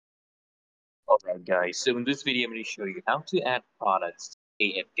Alright guys, so in this video I'm going to show you how to add products to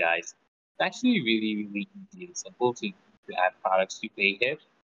Payhip guys. It's actually really easy and simple to add products to Payhip.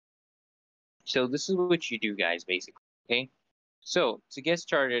 So this is what you do guys basically, okay? So to get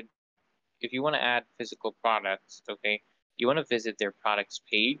started, if you want to add physical products, okay, you want to visit their products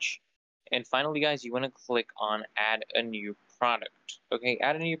page. And finally guys, you want to click on add a new product, okay?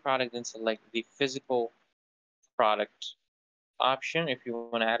 Add a new product and select the physical product option if you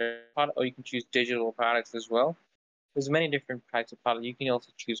want to add a product, or you can choose digital products as well. There's many different types of product. You can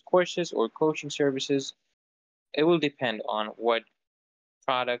also choose courses or coaching services. It will depend on what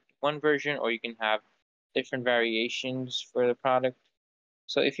product, one version, or you can have different variations for the product.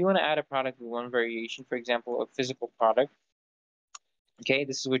 So if you want to add a product with one variation, for example, a physical product, okay,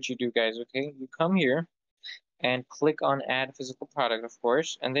 this is what you do guys, okay? You come here and click on add physical product, of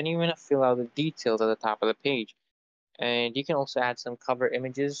course, and then you want to fill out the details at the top of the page. And you can also add some cover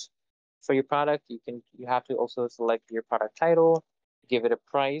images for your product. You have to also select your product title, give it a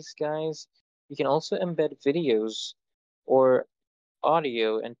price, guys. You can also embed videos or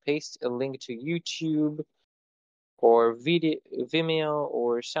audio and paste a link to YouTube or Vimeo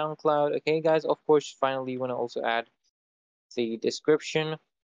or SoundCloud. Okay, guys, of course, finally, you want to also add the description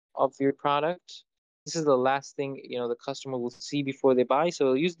of your product. This is the last thing, the customer will see before they buy.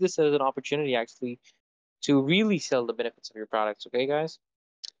 So use this as an opportunity actually to really sell the benefits of your products. Okay, guys?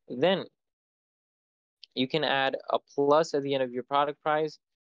 Then you can add a plus at the end of your product price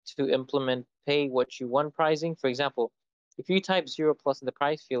to implement pay what you want pricing. For example, if you type 0 plus in the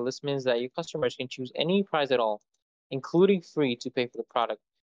price field, this means that your customers can choose any price at all, including free, to pay for the product.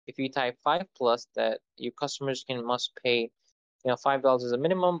 If you type 5 plus, that your customers must pay, $5 as a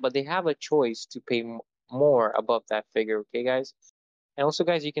minimum, but they have a choice to pay more above that figure. Okay, guys? And also,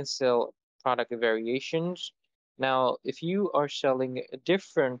 guys, you can sell product variations. Now, if you are selling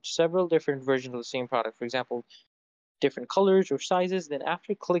several different versions of the same product, for example, different colors or sizes, then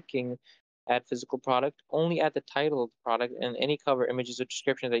after clicking add physical product, only add the title of the product and any cover images or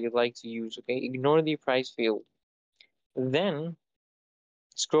description that you'd like to use, okay? Ignore the price field. Then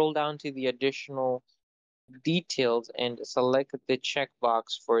scroll down to the additional details and select the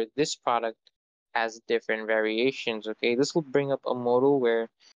checkbox for this product as different variations, okay? This will bring up a modal where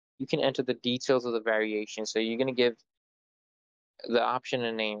you can enter the details of the variation. So you're going to give the option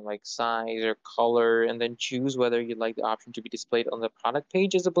a name like size or color, and then choose whether you'd like the option to be displayed on the product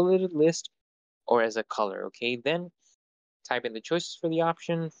page as a bulleted list or as a color, okay? Then type in the choices for the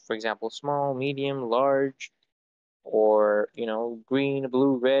option, for example, small, medium, large, or, green,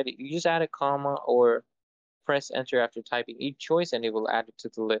 blue, red. You just add a comma or press enter after typing each choice and it will add it to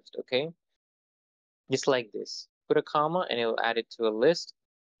the list, okay? Just like this. Put a comma and it will add it to a list.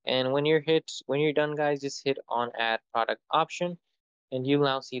 And when you're done, guys, just hit on add product option, and you'll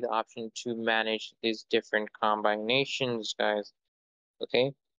now see the option to manage these different combinations, guys. Okay.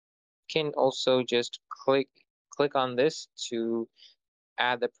 You can also just click on this to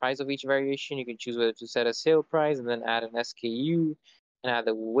add the price of each variation. You can choose whether to set a sale price and then add an SKU and add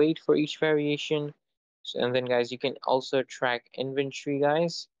the weight for each variation. And then, guys, you can also track inventory,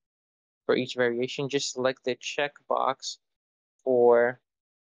 guys, for each variation. Just select the checkbox for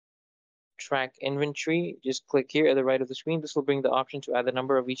track inventory. Just click here at the right of the screen. This will bring the option to add the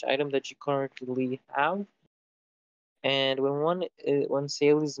number of each item that you currently have. And when one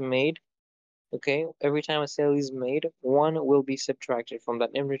sale is made, okay, every time a sale is made, one will be subtracted from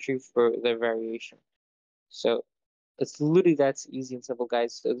that inventory for the variation. So it's literally that's easy and simple,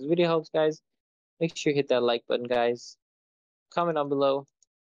 guys. So if this video helps, guys, make sure you hit that like button, guys. Comment down below,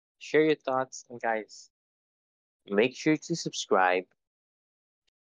 share your thoughts, and guys, make sure to subscribe